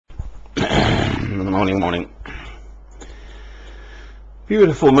Morning.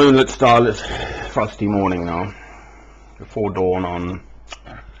 Beautiful moonlit, starlit, frosty morning now, before dawn on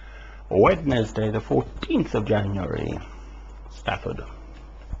Wednesday, the 14th of January,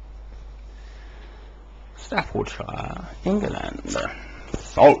 Staffordshire, England.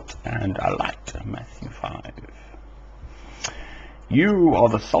 Salt and a light, Matthew 5. You are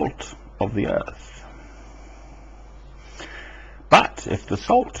the salt of the earth. But if the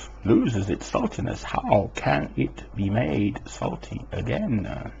salt loses its saltiness, how can it be made salty again?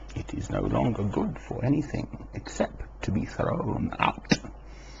 It is no longer good for anything except to be thrown out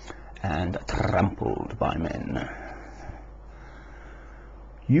and trampled by men.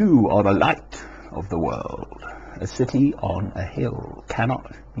 You are the light of the world. A city on a hill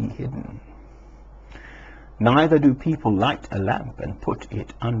cannot be hidden. Neither do people light a lamp and put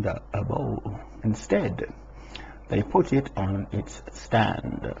it under a bowl. Instead, they put it on its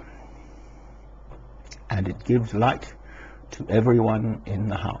stand, and it gives light to everyone in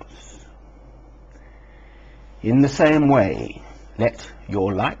the house. In the same way, let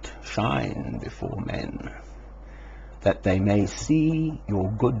your light shine before men, that they may see your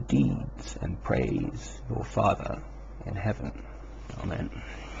good deeds and praise your Father in heaven. Amen.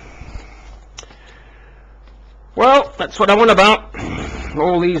 Well, that's what I'm on about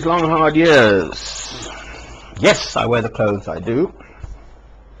all these long, hard years. Yes, I wear the clothes I do.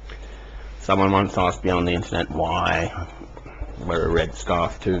 Someone once asked me on the internet why I wear a red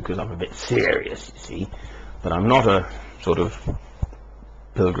scarf too, because I'm a bit serious, you see. But I'm not a sort of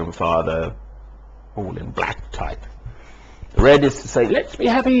Pilgrim Father, all in black type. The red is to say, let's be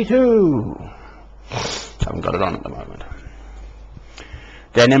happy too. Haven't got it on at the moment.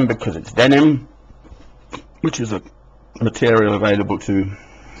 Denim, because it's denim, which is a material available to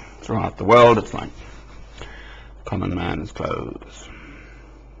throughout the world. It's like common man's clothes.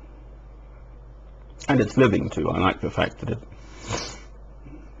 And it's living too. I like the fact that it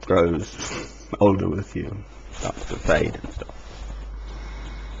grows older with you, starts to fade and stuff.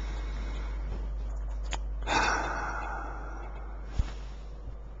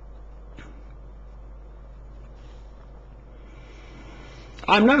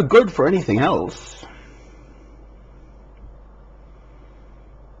 I'm no good for anything else.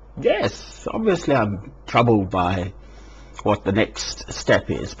 Yes, obviously I'm troubled by what the next step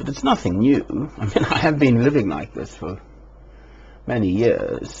is, but it's nothing new. I mean, I have been living like this for many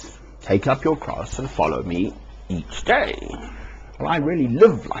years. Take up your cross and follow me each day. Well, I really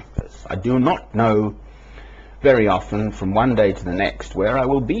live like this. I do not know very often from one day to the next where I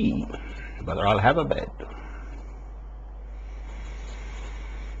will be, whether I'll have a bed.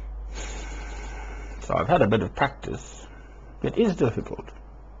 So I've had a bit of practice. It is difficult.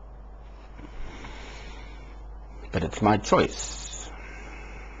 But it's my choice.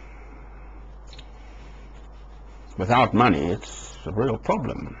 Without money, it's a real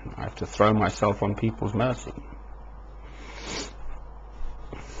problem. I have to throw myself on people's mercy.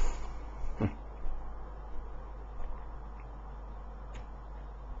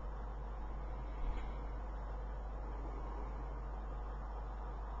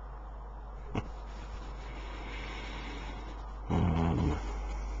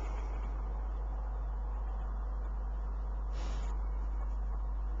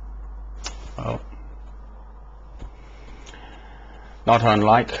 Well, not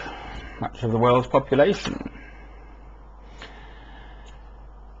unlike much of the world's population.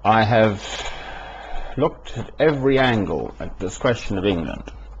 I have looked at every angle at this question of England.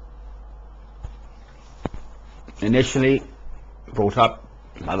 Initially brought up,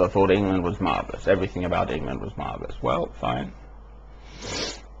 mother thought England was marvellous. Everything about England was marvellous. Well, fine.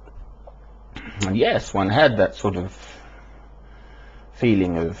 And yes, one had that sort of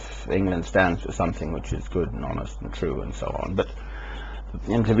feeling of England stands for something which is good and honest and true and so on. But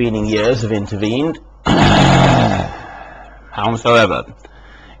the intervening years have intervened. Howsoever,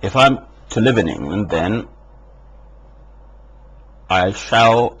 if I'm to live in England, then I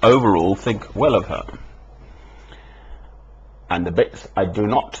shall overall think well of her. And the bits I do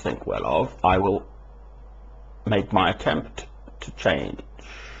not think well of, I will make my attempt to change.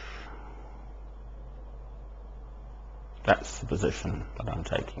 That's the position that I'm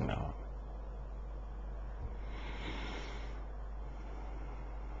taking now.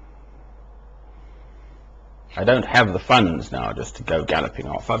 I don't have the funds now just to go galloping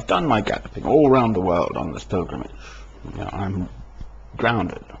off. I've done my galloping all around the world on this pilgrimage. You know, I'm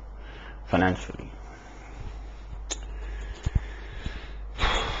grounded financially.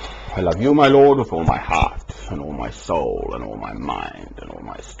 I love you, my Lord, with all my heart and all my soul and all my mind and all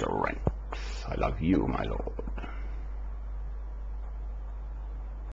my strength. I love you, my Lord.